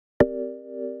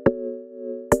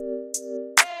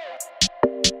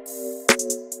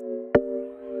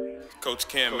Coach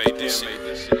Cam made this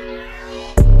shit.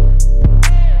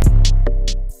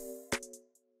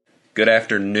 Good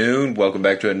afternoon. Welcome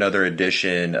back to another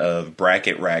edition of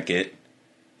Racket.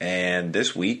 And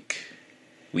this week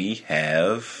we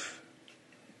have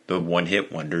the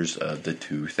one-hit wonders of the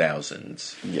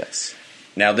 2000s. Yes.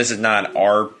 Now, this is not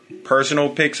our personal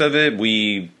picks of it.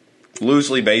 We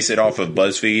loosely base it off of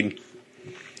BuzzFeed.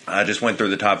 I just went through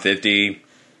the top 50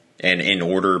 and in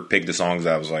order picked the songs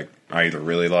I was like, I either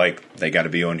really like, they got to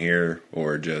be on here,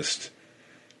 or just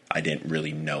I didn't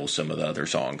really know some of the other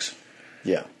songs.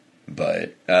 Yeah.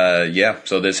 But, yeah,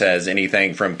 so this has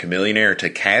anything from Chameleonaire to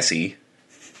Cassie,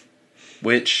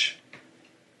 which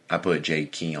I put J.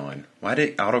 Keon. Why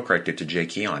did autocorrect it to J.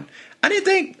 Keon? I didn't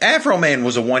think Afro Man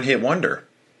was a one-hit wonder.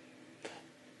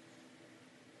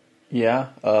 Yeah.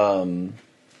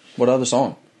 What other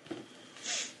song?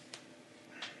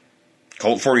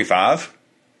 Colt 45?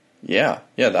 Yeah.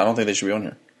 I don't think they should be on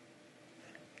here.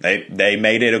 They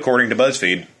made it according to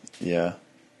BuzzFeed. Yeah.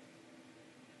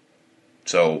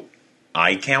 So,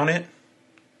 I count it?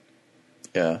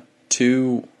 Yeah.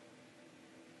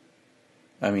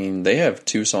 They have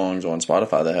 2 songs on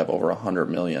Spotify that have over 100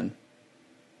 million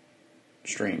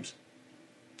streams.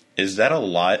 Is that a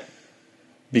lot?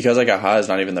 Because I Got High is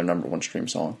not even their number 1 stream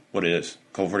song. What is?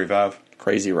 Colt 45?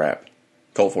 Crazy Rap.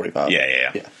 Colt 45.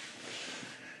 Yeah.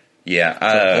 Yeah.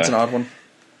 That's an odd one.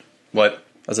 What?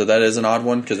 I said that is an odd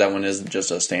one because that one is just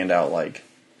a standout, like,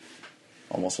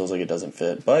 almost feels like it doesn't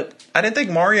fit. But I didn't think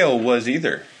Mario was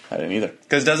either. I didn't either.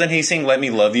 Because doesn't he sing Let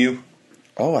Me Love You?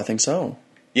 Oh, I think so.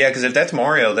 Yeah, because if that's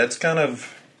Mario, that's kind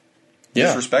of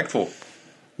disrespectful.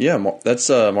 Yeah, that's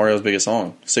Mario's biggest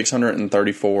song.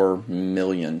 634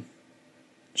 million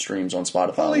streams on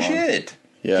Spotify. Holy alone. shit.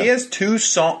 Yeah. He has 2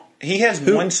 songs. He has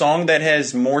one song that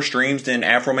has more streams than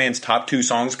Afro Man's top 2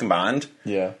 songs combined.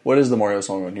 Yeah. What is the Mario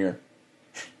song on here?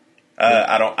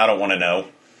 I don't want to know.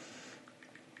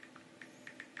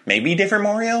 Maybe different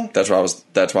Mario? That's why I was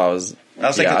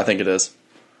thinking, yeah, I think it is.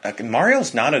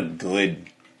 Mario's not a good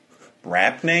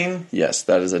rap name. Yes,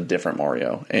 that is a different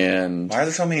Mario. And Why are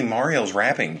there so many Marios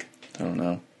rapping? I don't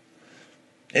know.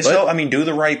 Do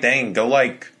the right thing. Go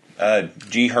like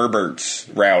G. Herbert's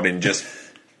route and just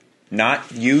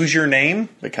not use your name.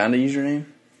 But kind of use your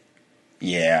name?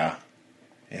 Yeah.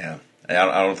 I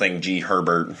don't think G.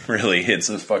 Herbert really hits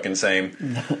the fucking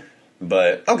same.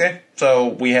 But, okay. So,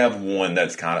 we have one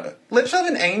that's kind of... Lips of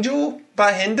an Angel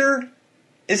by Hinder?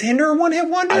 Is Hinder a one-hit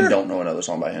wonder? I don't know another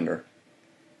song by Hinder.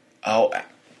 Oh,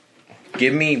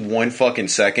 give me one fucking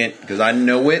second, because I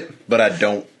know it, but I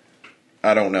don't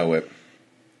know it.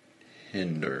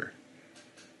 Hinder.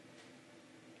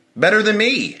 Better Than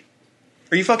Me.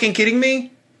 Are you fucking kidding me?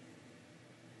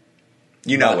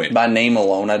 You know it. By name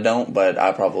alone, I don't, but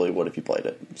I probably would if you played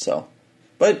it. So,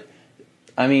 but,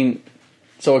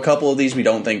 so a couple of these we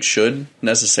don't think should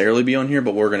necessarily be on here,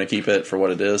 but we're going to keep it for what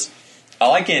it is. I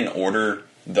like in order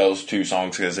those 2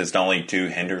 songs because it's the only 2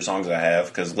 Hinder songs I have,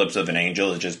 because Lips of an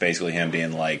Angel is just basically him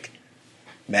being like,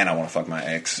 man, I want to fuck my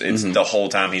ex. It's the whole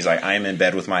time he's like, I am in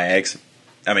bed with my ex.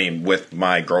 With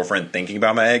my girlfriend thinking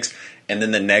about my ex. And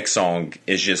then the next song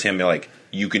is just him being like,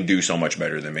 you can do so much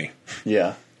better than me.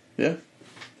 Yeah.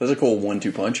 That's a cool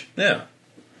 1-2 punch. Yeah.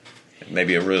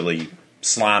 Maybe a really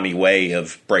slimy way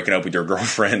of breaking up with your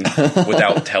girlfriend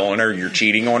without telling her you're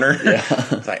cheating on her. Yeah.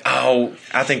 It's like, oh,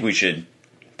 I think we should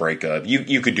break up.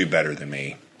 You could do better than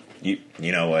me. You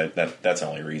know what? That's the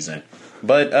only reason.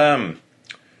 But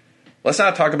let's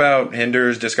not talk about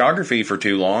Hinder's discography for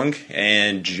too long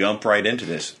and jump right into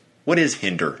this. What is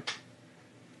Hinder?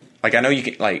 Like, I know you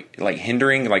can like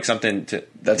hindering, like something to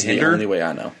That's hinder. The only way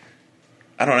I know.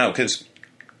 I don't know, because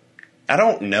I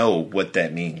don't know what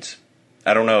that means.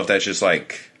 I don't know if that's just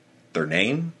like their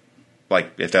name,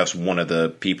 like if that's one of the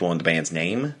people in the band's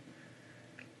name.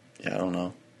 Yeah, I don't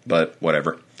know. But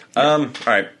whatever. All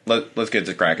right, let's get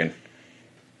to cracking.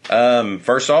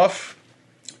 First off,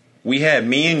 we have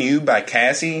Me and You by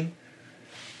Cassie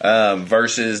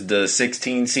versus the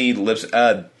 16 seed Lips.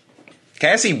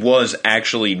 Cassie was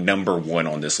actually number 1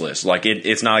 on this list. Like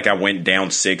it's not like I went down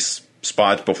 6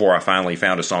 spots before I finally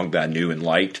found a song that I knew and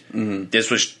liked. Mm-hmm. This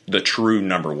was the true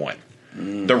number 1.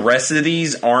 Mm-hmm. The rest of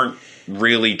these aren't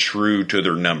really true to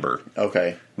their number.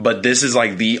 Okay. But this is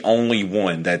like the only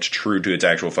one that's true to its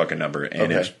actual fucking number.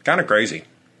 And It's kind of crazy.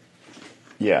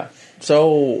 Yeah.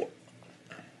 So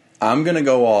I'm going to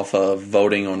go off of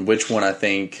voting on which one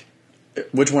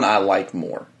I like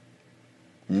more.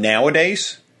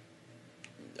 Nowadays?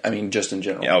 Just in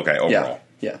general. Yeah, okay, overall.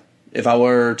 Yeah. If I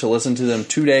were to listen to them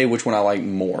today, which one I like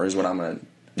more is what I'm going to...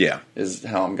 Yeah. Is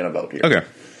how I'm going to vote here. Okay.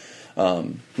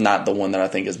 Not the one that I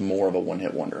think is more of a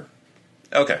one-hit wonder.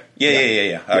 Okay.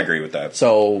 Yeah. I agree with that.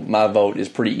 So my vote is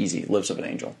pretty easy. Lips of an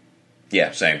Angel.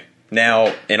 Yeah, same.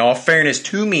 Now, in all fairness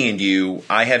to me and you,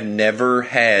 I have never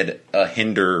had a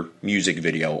Hinder music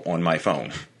video on my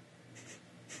phone.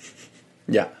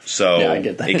 Yeah. So yeah, I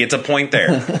get that. It gets a point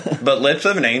there. But Lips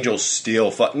of an Angel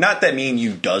still not that me and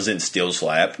you doesn't still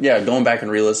slap. Yeah, going back and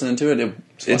re-listening to it,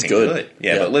 it's good.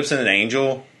 Yeah, but Lips of an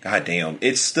Angel, goddamn.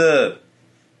 It's the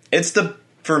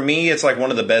for me, it's like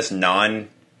one of the best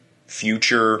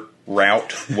non-future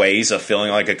route ways of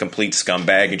feeling like a complete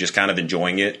scumbag and just kind of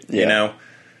enjoying it, you know?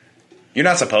 You're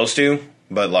not supposed to,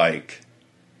 but like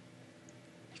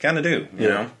you kind of do, you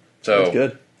know? So that's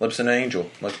good. Lips of an Angel,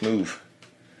 let's move.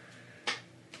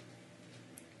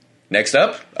 Next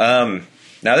up, now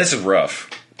this is rough.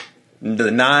 The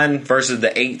 9 versus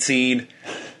the 8 seed.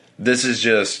 This is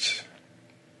just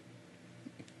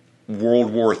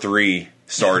World War III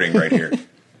starting right here.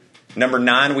 Number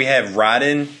 9, we have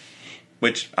Ridin',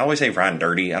 which I always say Ridin'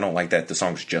 Dirty. I don't like that the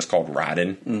song's just called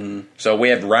Ridin'. Mm-hmm. So we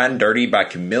have Ridin' Dirty by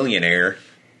Chameleonaire,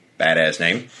 badass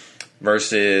name,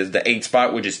 versus the 8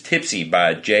 spot, which is Tipsy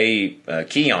by Jay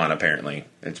Keon, apparently.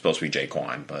 It's supposed to be Jay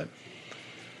Quan, but...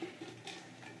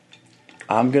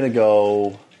 I'm gonna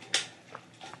go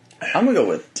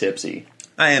with Tipsy.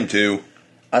 I am too.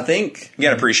 I think you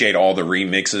gotta appreciate all the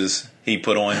remixes he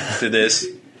put on to this.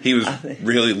 He was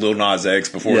really Lil Nas X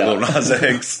before Lil Nas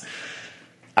X.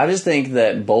 I just think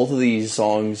that both of these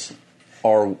songs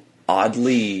are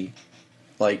oddly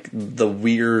like the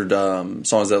weird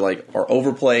songs that like are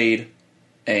overplayed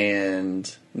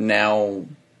and now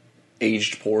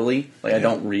aged poorly. Like I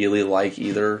don't really like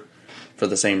either. For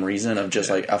the same reason of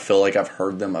just like I feel like I've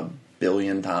heard them a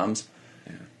billion times,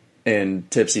 and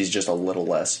Tipsy's just a little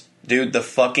less. Dude, the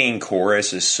fucking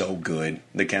chorus is so good.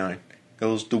 The count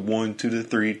goes to 1 to the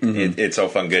 3. Mm-hmm. It's so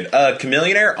fucking good.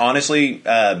 Chameleonaire, honestly,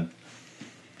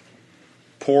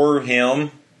 poor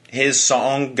him. His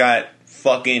song got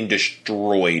fucking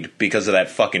destroyed because of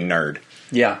that fucking nerd.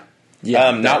 Yeah.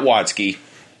 Not Watsky,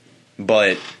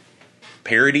 but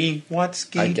parody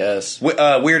Watsky, I guess.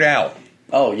 Weird Al.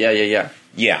 Oh, yeah.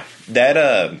 Yeah,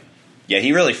 that,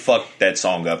 he really fucked that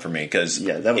song up for me, because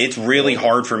it's really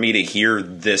hard for me to hear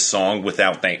this song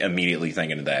without immediately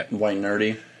thinking of that. White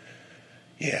Nerdy?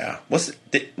 Yeah. What's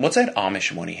that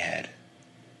Amish one he had?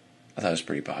 I thought it was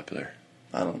pretty popular.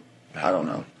 I don't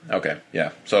know. Okay,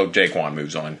 yeah. So Jaquan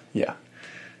moves on. Yeah.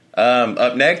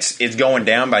 Up next, It's Going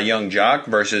Down by Young Jock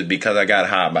versus Because I Got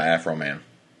High by Afro Man.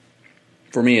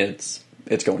 For me, it's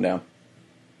Going Down.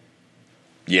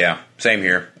 Yeah, same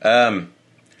here. Now,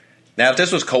 if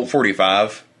this was Colt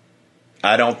 45,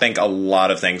 I don't think a lot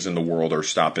of things in the world are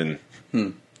stopping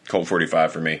Colt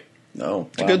 45 for me. No.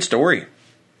 It's a good story.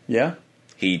 Yeah.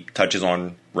 He touches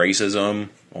on racism,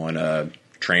 on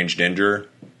transgender.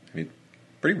 I mean,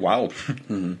 pretty wild.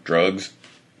 Mm-hmm. Drugs.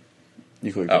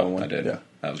 You clicked on one? I did. Yeah.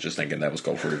 I was just thinking that was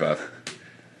Colt 45.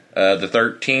 The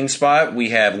 13 spot, we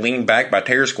have Lean Back by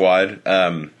Terror Squad.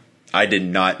 I did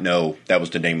not know that was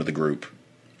the name of the group.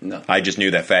 No. I just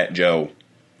knew that Fat Joe.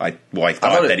 I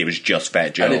thought that it was just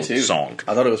Fat Joe's song.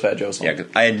 I thought it was Fat Joe's song. Yeah, 'cause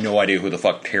I had no idea who the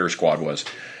fuck Terror Squad was.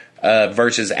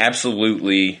 Versus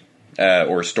Absolutely,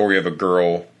 or Story of a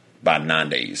Girl by 9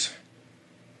 Days.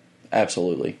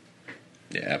 Absolutely.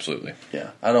 Yeah, absolutely.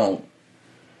 Yeah,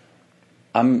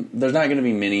 there's not going to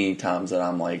be many times that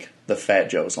I'm like, the Fat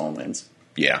Joe song wins.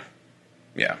 Yeah.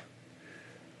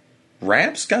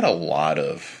 Rap's got a lot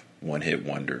of one-hit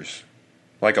wonders.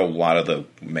 Like a lot of the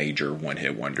major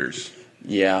one-hit wonders.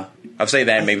 Yeah. I'd say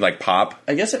that maybe like pop.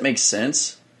 I guess it makes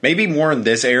sense. Maybe more in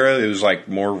this era, it was like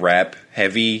more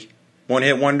rap-heavy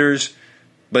one-hit wonders.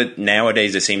 But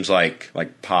nowadays it seems like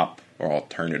pop or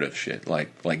alternative shit.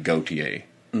 Like Gautier.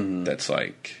 Mm-hmm. That's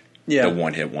like the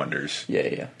one-hit wonders.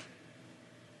 Yeah.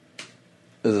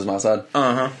 This is my side?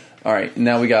 Uh-huh. All right,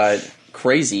 now we got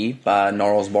Crazy by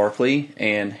Gnarls Barkley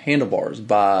and Handlebars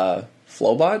by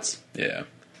Flowbots. Yeah.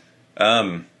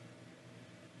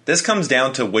 This comes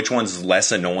down to which one's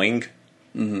less annoying.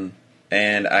 Mm-hmm.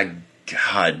 And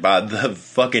by the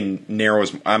fucking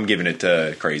narrows, I'm giving it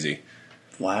to Crazy.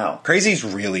 Wow. Crazy's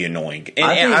really annoying.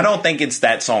 And I don't think it's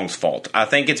that song's fault. I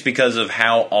think it's because of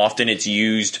how often it's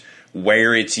used,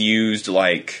 where it's used,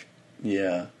 like...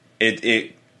 Yeah.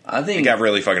 It got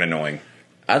really fucking annoying.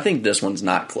 I think this one's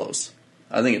not close.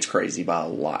 I think it's Crazy by a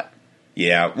lot.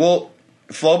 Yeah, well...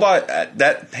 Flowbot,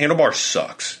 that Handlebar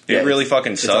sucks. It really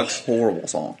fucking sucks. It's a horrible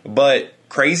song. But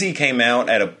Crazy came out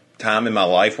at a time in my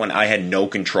life when I had no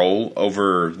control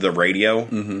over the radio.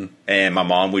 Mm-hmm. And my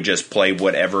mom would just play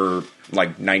whatever,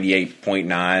 like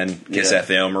 98.9 Kiss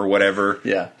FM or whatever.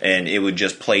 Yeah. And it would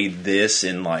just play this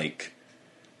in like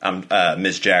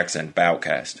Miss Jackson by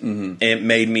Outkast. Mm-hmm. It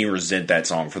made me resent that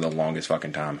song for the longest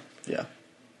fucking time. Yeah.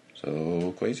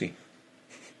 So crazy.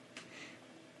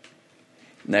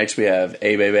 Next we have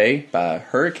A Baby by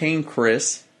Hurricane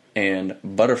Chris and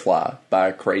Butterfly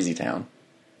by Crazy Town.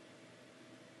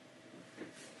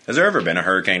 Has there ever been a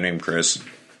hurricane named Chris?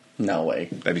 No way.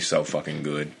 That'd be so fucking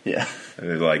good. Yeah.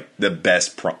 Like the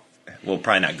best well,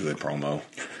 probably not good promo,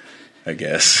 I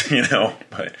guess,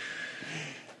 but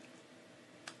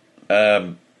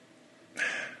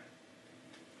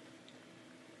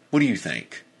what do you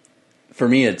think? For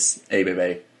me, it's A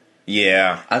Baby.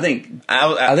 Yeah. I think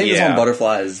the song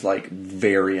Butterfly is like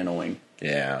very annoying.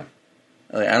 Yeah.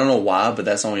 Like, I don't know why, but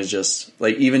that song is just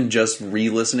like, even just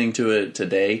re-listening to it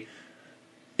today,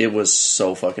 it was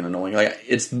so fucking annoying. Like,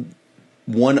 it's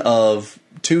one of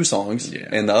two songs,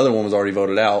 and the other one was already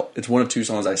voted out. It's one of two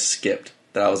songs I skipped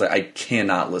that I was like, I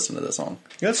cannot listen to this song.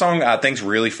 You know what song I think's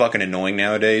really fucking annoying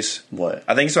nowadays? What?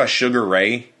 I think it's by Sugar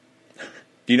Ray.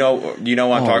 Do you know what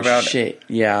I'm talking about? Shit.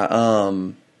 Yeah.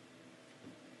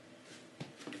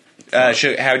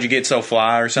 How'd you get so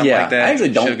fly or something like that? I actually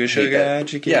don't Sugar,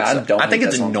 how'd you get I don't I think hate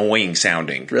it's that song. annoying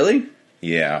sounding. Really?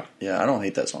 Yeah. Yeah, I don't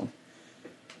hate that song.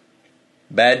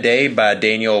 Bad Day by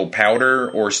Daniel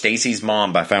Powder or Stacy's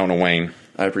Mom by Fountain of Wayne.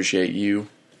 I appreciate you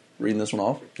reading this one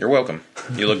off. You're welcome.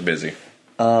 You look busy.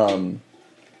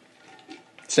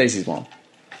 Stacy's Mom.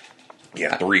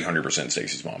 Yeah, 300%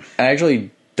 Stacy's Mom. I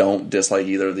actually don't dislike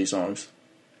either of these songs.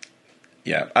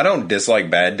 Yeah, I don't dislike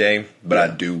Bad Day, but I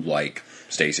do like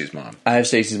Stacy's Mom. I have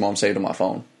Stacy's Mom saved on my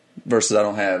phone versus I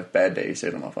don't have Bad Day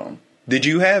saved on my phone. Did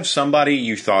you have somebody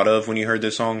you thought of when you heard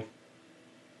this song?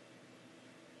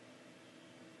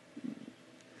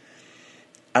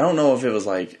 I don't know if it was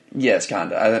like, yes,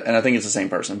 kind of. And I think it's the same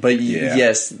person. But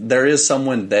yes, there is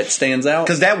someone that stands out.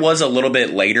 Because that was a little bit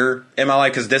later in my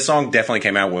life, because this song definitely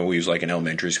came out when we was like in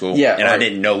elementary school. Yeah. And I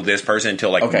didn't know this person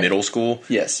until like middle school.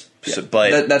 Yes. So, Yeah.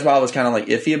 but that's why I was kind of like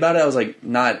iffy about it. I was like,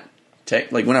 not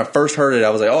tech. Like when I first heard it, I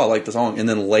was like, oh, I like the song. And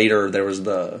then later there was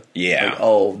the, yeah. like,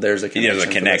 oh, there's a connection. There's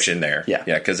a connection there. Yeah.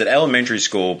 Yeah, because at elementary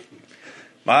school,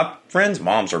 my friends'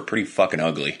 moms are pretty fucking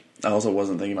ugly. I also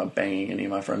wasn't thinking about banging any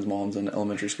of my friends' moms in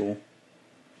elementary school.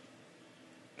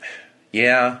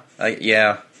 Yeah.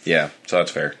 So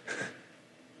that's fair.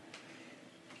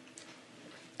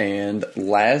 And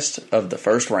last of the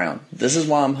first round, This Is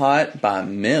Why I'm Hot by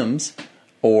Mims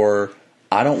or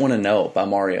I Don't Want to Know by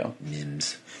Mario.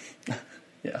 Mims.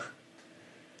 Yeah.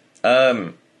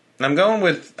 I'm going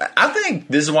with, I think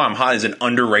This Is Why I'm Hot is an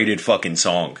underrated fucking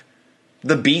song.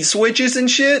 The beat switches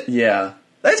and shit. Yeah.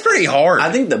 That's pretty hard.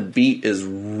 I think the beat is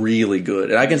really good.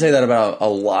 And I can say that about a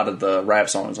lot of the rap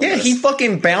songs on this. He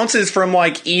fucking bounces from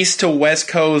like east to west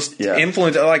coast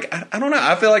influence. Like, I don't know.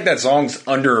 I feel like that song's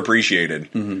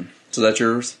underappreciated. Mm-hmm. So that's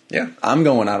yours? Yeah. I'm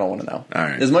going I Don't Want to Know. All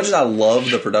right. As much as I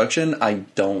love the production, I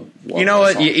don't love You know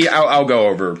what? song. I'll go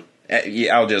over.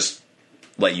 I'll just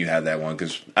let you have that one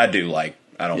because I do like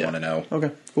I Don't Want to Know.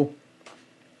 Okay, cool.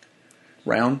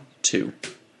 Round 2.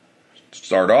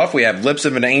 Start off, we have Lips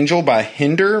of an Angel by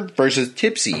Hinder versus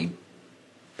Tipsy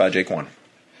by Jaquan.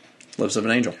 Lips of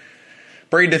an Angel.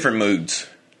 Very different moods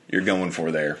you're going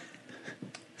for there.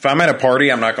 If I'm at a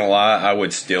party, I'm not going to lie, I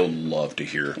would still love to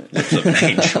hear Lips of an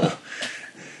Angel.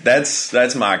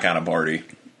 That's my kind of party.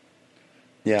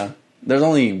 Yeah. There's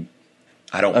only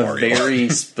I don't a party. very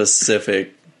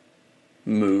specific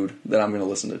mood that I'm going to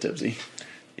listen to Tipsy.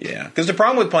 Yeah. Because the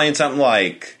problem with playing something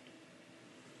like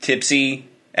Tipsy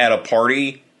at a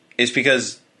party is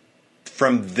because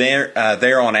from there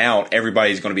on out,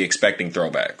 everybody's going to be expecting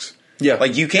throwbacks. Yeah.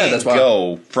 Like, you can't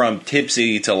go from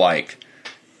Tipsy to, like,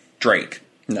 Drake.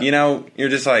 No. You know? You're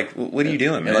just like, what are you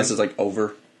doing, man? Unless it's, like,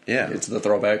 over. Yeah. It's the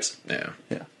throwbacks. Yeah.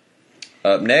 Yeah.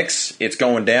 Up next, It's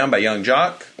Going Down by Young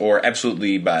Jock or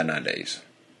Absolutely by 9 Days.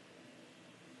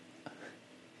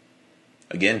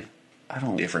 Again,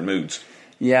 different moods.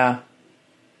 Yeah.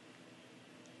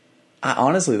 I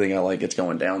honestly think I like It's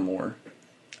Going Down more.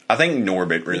 I think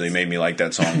Norbit really made me like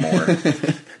that song more.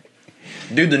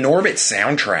 Dude, the Norbit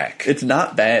soundtrack. It's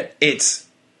not bad. It's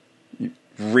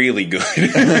really good.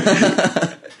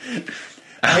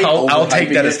 I'll take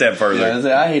that a step further.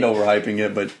 Yeah, I hate overhyping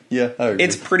it, but yeah, I agree.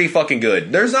 It's pretty fucking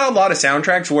good. There's not a lot of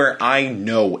soundtracks where I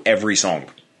know every song.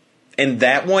 And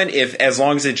that one, as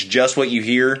long as it's just what you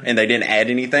hear and they didn't add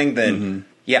anything, then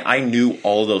yeah, I knew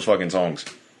all of those fucking songs.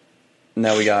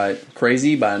 Now we got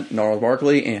Crazy by Gnarls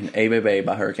Barkley and A Baby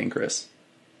by Hurricane Chris.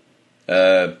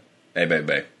 A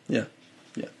Baby. Yeah.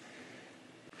 Yeah.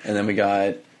 And then we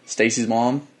got Stacy's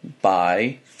Mom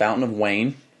by Fountain of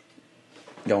Wayne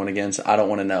going against I Don't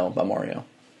Want to Know by Mario.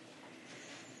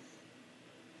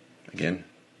 Again,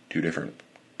 two different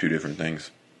two different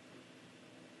things.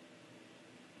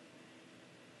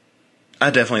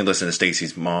 I definitely listen to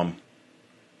Stacy's mom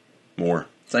more.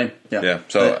 Same. Yeah. Yeah.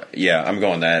 So yeah, I'm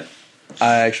going that.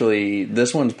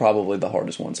 This one's probably the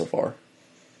hardest one so far.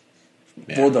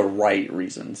 Yeah. For the right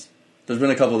reasons. There's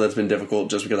been a couple that's been difficult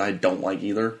just because I don't like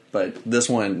either, but this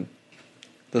one's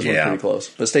pretty close.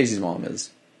 But Stacy's mom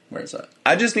is where it's at.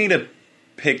 I just need a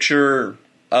picture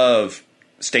of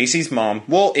Stacy's mom.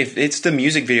 Well, if it's the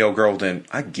music video girl, then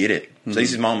I get it. Mm-hmm.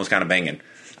 Stacy's mom was kind of banging.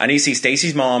 I need to see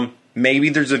Stacy's mom. Maybe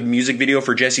there's a music video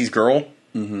for Jesse's girl,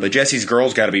 but Jesse's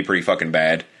girl's got to be pretty fucking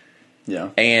bad.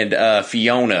 Yeah. And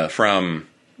Fiona from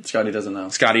Scotty Doesn't Know.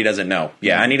 Scotty Doesn't Know.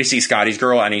 Yeah, I need to see Scotty's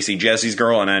girl, I need to see Jesse's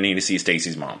girl, and I need to see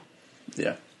Stacy's mom.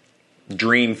 Yeah.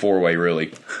 Dream four-way, really.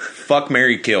 Fuck,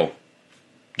 marry, kill.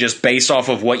 Just based off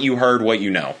of what you heard, what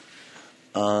you know.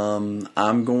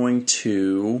 I'm going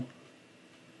to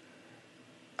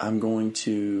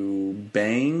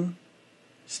bang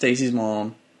Stacy's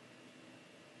mom,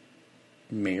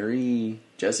 marry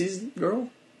Jesse's girl,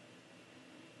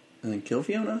 and then kill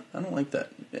Fiona? I don't like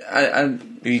that.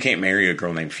 You can't marry a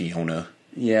girl named Fiona.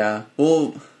 Yeah.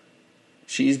 Well,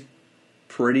 she's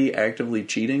pretty actively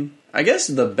cheating. I guess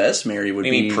the best Mary would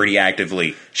be... pretty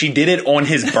actively? She did it on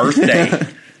his birthday.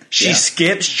 She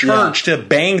skips church to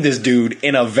bang this dude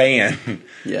in a van.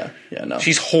 Yeah, no.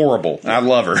 She's horrible. I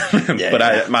love her.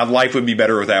 But my life would be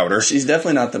better without her. She's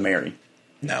definitely not the Mary.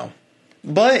 No.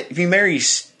 But if you marry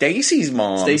Stacy's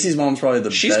mom... Stacy's mom's probably the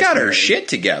best She's got her Mary. shit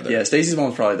together. Yeah, Stacy's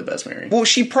mom's probably the best Mary. Well,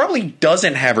 she probably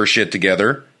doesn't have her shit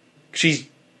together. She's,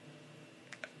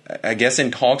 I guess,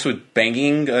 in talks with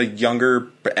banging a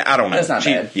younger... I don't know. That's not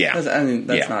bad. Yeah.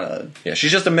 That's not a... Yeah,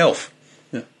 she's just a MILF.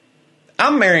 Yeah.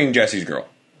 I'm marrying Jesse's girl.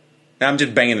 I'm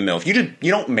just banging the MILF.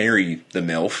 You don't marry the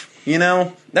MILF, you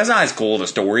know? That's not as cool of a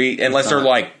story, unless they're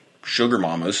like sugar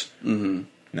mamas. Mm-hmm.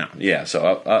 No, yeah,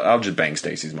 so I'll just bang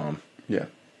Stacy's mom. Yeah.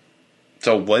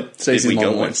 So what Stacey's did we mom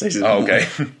go won. with? Stacey's mom okay.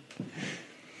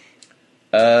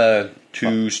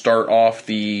 To start off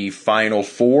the final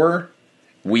four,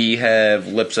 we have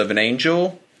Lips of an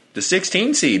Angel, the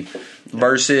 16 seed,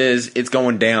 versus It's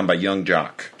Going Down by Young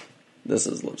Jock. This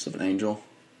is Lips of an Angel.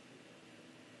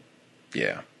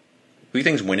 Yeah. Who do you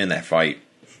think's winning that fight?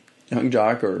 Young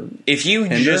Jock or... If you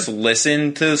Hinder? just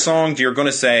listen to the songs, you're going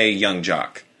to say Young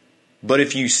Jock. But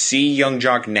if you see Young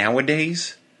Jock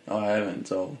nowadays... Oh, I haven't,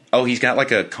 so... Oh, he's got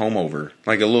like a comb over.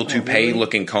 Like a little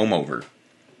toupee-looking comb over.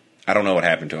 I don't know what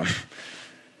happened to him.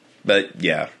 But,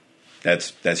 yeah.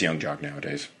 That's Young Jock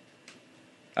nowadays.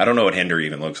 I don't know what Hinder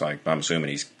even looks like, but I'm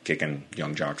assuming he's kicking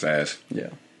Young Jock's ass.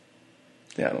 Yeah.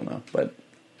 Yeah, I don't know, but...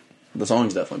 The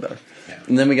song's definitely better. Yeah.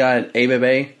 And then we got A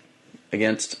Bebe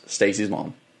against Stacy's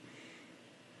mom.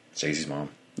 Stacy's mom.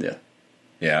 Yeah.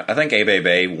 Yeah, I think A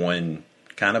Bebe won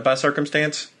kind of by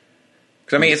circumstance.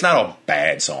 Because, I mean, it's not a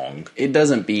bad song. It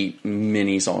doesn't beat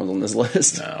many songs on this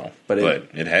list. No, but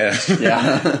it has.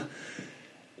 Yeah.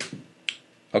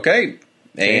 Okay.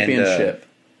 Championship.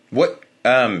 And, what,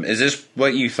 is this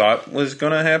what you thought was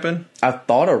going to happen? I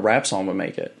thought a rap song would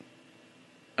make it.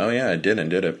 Oh, yeah, it didn't,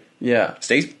 did it? Yeah.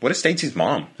 What is Stacy's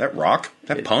mom? That rock?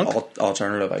 That punk?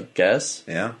 Alternative, I guess.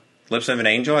 Yeah. Lips of an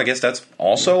Angel, I guess that's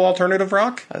also alternative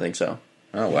rock? I think so.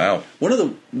 Oh, wow.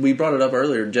 We brought it up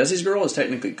earlier, Jesse's Girl is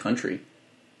technically country.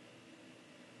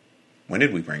 When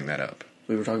did we bring that up?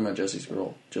 We were talking about Jesse's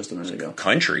Girl just a minute ago.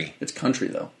 Country? It's country,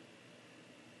 though.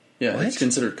 Yeah, What? It's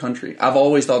considered country. I've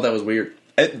always thought that was weird.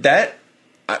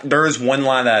 There is one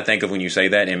line that I think of when you say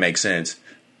that, and it makes sense.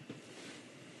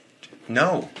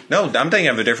 No, I'm thinking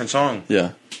of a different song.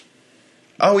 Yeah.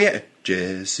 Oh, yeah.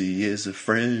 Jesse is a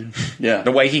friend. Yeah.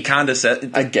 The way he kind of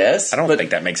said... I guess. I don't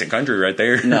think that makes it country right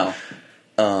there. No.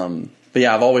 But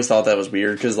yeah, I've always thought that was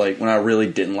weird, because like, when I really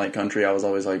didn't like country, I was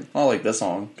always like, oh, I like this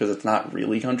song, because it's not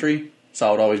really country. So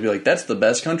I would always be like, that's the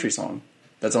best country song.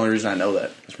 That's the only reason I know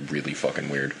that. It's really fucking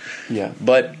weird. Yeah.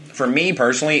 But for me,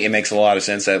 personally, it makes a lot of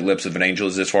sense that Lips of an Angel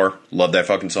is this far. Love that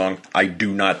fucking song. I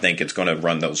do not think it's going to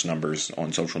run those numbers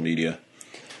on social media.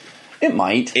 It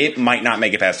might. It might not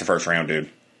make it past the first round, dude.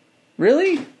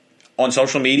 Really? On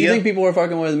social media? You think people are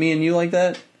fucking with me and you like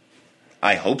that?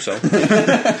 I hope so.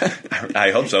 I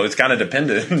hope so. It's kind of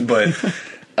dependent, but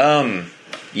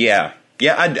yeah,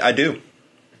 I do.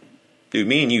 Dude,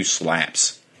 me and you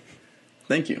slaps.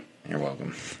 Thank you. You're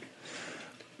welcome.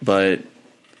 But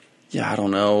yeah, I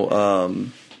don't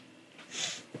know.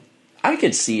 I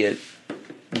could see it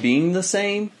being the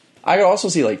same. I could also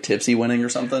see like Tipsy winning or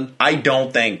something. I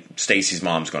don't think Stacy's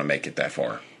mom's going to make it that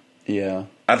far. Yeah,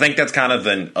 I think that's kind of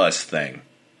an us thing.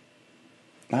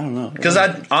 I don't know. Because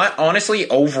I honestly,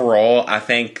 overall, I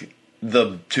think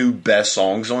the two best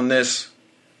songs on this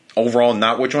overall,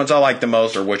 not which ones I like the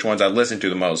most or which ones I listen to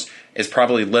the most, is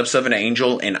probably Lips of an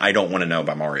Angel and I Don't Want to Know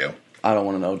by Mario. I Don't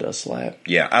Want to Know does slap.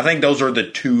 Yeah, I think those are the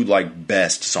two, like,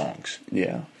 best songs.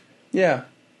 Yeah. Yeah.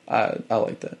 I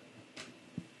like that.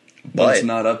 But it's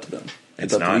not up to them.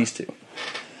 It's up not. to these two.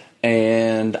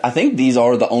 And I think these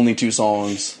are the only two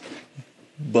songs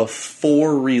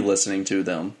before re-listening to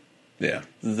them Yeah.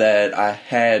 that I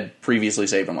had previously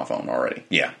saved on my phone already.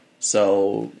 Yeah.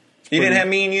 So... You didn't have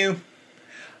Me and You?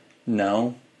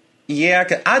 No.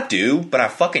 Yeah, I do, but I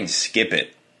fucking skip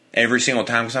it every single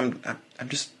time because I'm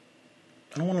just...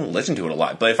 I don't want to listen to it a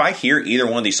lot. But if I hear either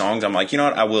one of these songs, I'm like, you know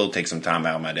what? I will take some time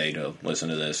out of my day to listen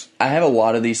to this. I have a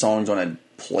lot of these songs on a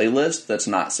playlist that's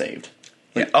not saved.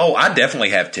 Yeah. Oh, I definitely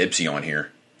have Tipsy on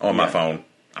here on my phone.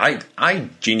 I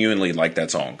genuinely like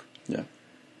that song. Yeah.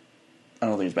 I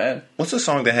don't think it's bad. What's the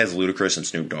song that has Ludacris and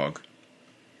Snoop Dogg?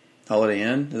 Holiday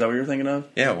Inn? Is that what you're thinking of?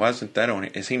 Yeah, why isn't that on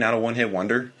it? Is he not a one-hit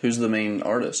wonder? Who's the main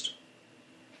artist?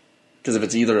 Because if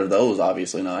it's either of those,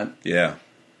 obviously not. Yeah.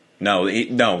 No,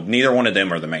 neither one of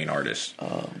them are the main artists.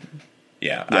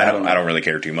 Yeah, I don't really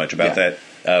care too much about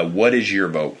that. What is your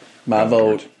vote? My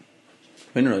vote...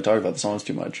 We didn't really talk about the songs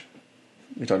too much.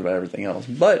 We talked about everything else.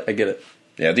 But I get it.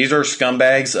 Yeah, these are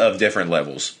scumbags of different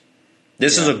levels.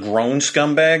 This is a grown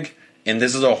scumbag, and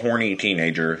this is a horny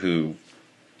teenager who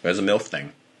has a MILF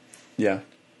thing. Yeah.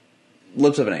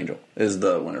 Lips of an Angel is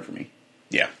the winner for me.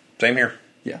 Yeah, same here.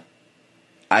 Yeah.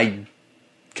 I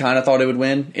kind of thought it would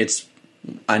win.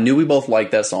 I knew we both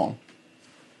liked that song.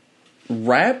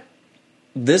 Rap,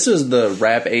 this is the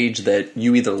rap age that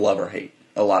you either love or hate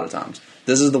a lot of times.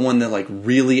 This is the one that like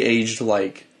really aged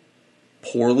like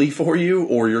poorly for you,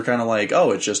 or you're kind of like,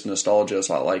 oh, it's just nostalgia,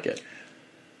 so I like it.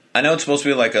 I know it's supposed to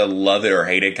be like a love it or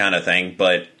hate it kind of thing,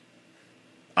 but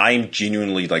I'm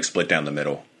genuinely like split down the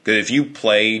middle. Because if you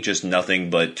play just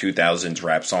nothing but 2000s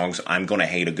rap songs, I'm going to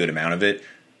hate a good amount of it,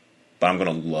 but I'm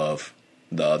going to love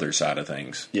the other side of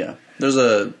things. Yeah. There's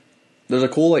a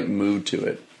cool like mood to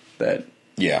it that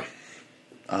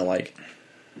I like.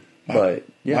 But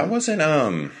yeah. Why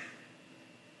wasn't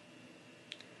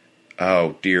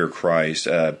oh dear Christ,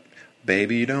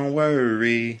 baby don't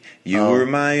worry, you were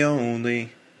my only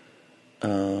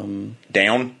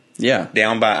Down? Yeah.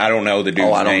 Down by I don't know the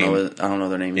dude's name. I don't know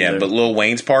their name Yeah, either. but Lil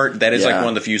Wayne's part, that is like one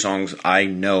of the few songs I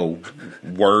know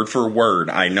word for word.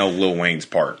 I know Lil Wayne's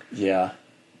part. Yeah.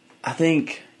 I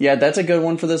think, that's a good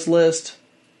one for this list.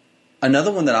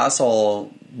 Another one that I saw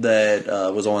that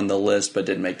was on the list but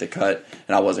didn't make the cut,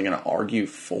 and I wasn't going to argue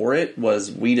for it,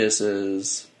 was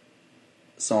Wheatus's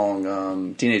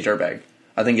song Teenage Dirtbag.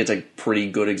 I think it's a pretty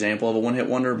good example of a one-hit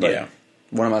wonder, but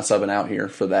what am I subbing out here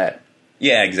for that?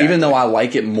 Yeah, exactly. Even though I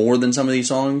like it more than some of these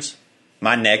songs.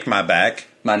 My Neck, My Back.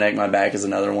 My Neck, My Back is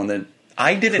another one that...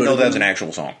 I didn't know that was an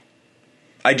actual song.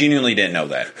 I genuinely didn't know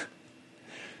that.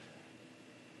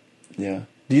 Yeah.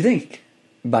 Do you think,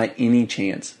 by any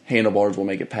chance, Handlebars will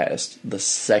make it past the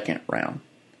second round?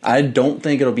 I don't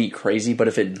think it'll beat Crazy, but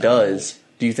if it does,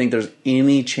 do you think there's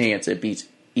any chance it beats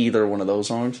either one of those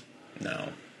songs? No.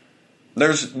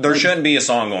 There shouldn't be a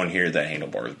song on here that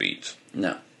Handlebars beats.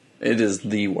 No. It is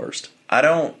the worst.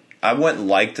 I wouldn't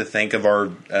like to think of our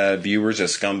viewers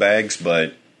as scumbags,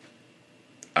 but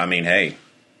I mean, hey,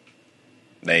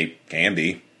 they can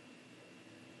be.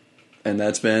 And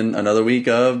that's been another week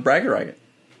of Bracket Racket.